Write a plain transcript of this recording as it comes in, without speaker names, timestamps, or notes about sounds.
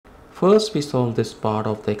First we solve this part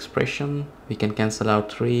of the expression. We can cancel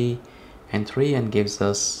out 3 and 3 and gives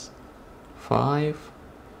us 5.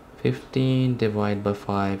 15 divided by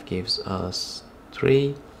 5 gives us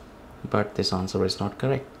 3, but this answer is not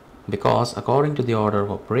correct because according to the order of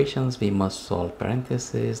operations we must solve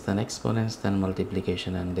parentheses, then exponents, then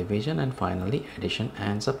multiplication and division, and finally addition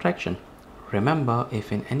and subtraction. Remember,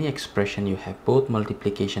 if in any expression you have both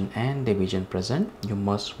multiplication and division present, you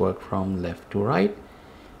must work from left to right,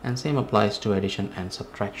 and same applies to addition and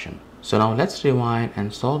subtraction. So now let's rewind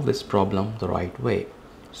and solve this problem the right way.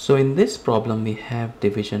 So in this problem we have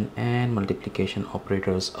division and multiplication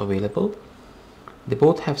operators available. They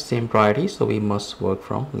both have same priority, so we must work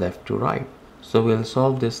from left to right. So we'll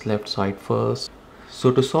solve this left side first.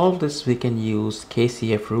 So to solve this we can use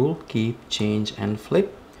KCF rule, keep, change and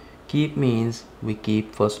flip. Keep means we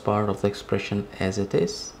keep first part of the expression as it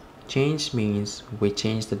is. Change means we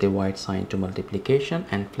change the divide sign to multiplication,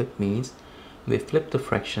 and flip means we flip the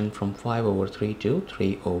fraction from 5 over 3 to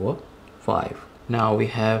 3 over 5. Now we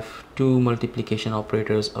have two multiplication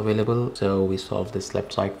operators available, so we solve this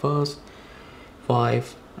left side first.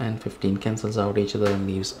 5 and 15 cancels out each other and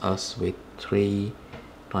leaves us with 3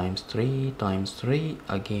 times 3 times 3.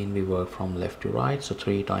 Again we work from left to right, so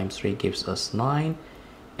 3 times 3 gives us 9,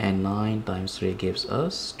 and 9 times 3 gives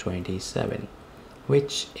us 27,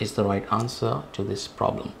 which is the right answer to this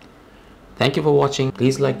problem. Thank you for watching.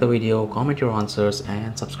 Please like the video, comment your answers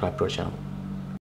and subscribe to our channel.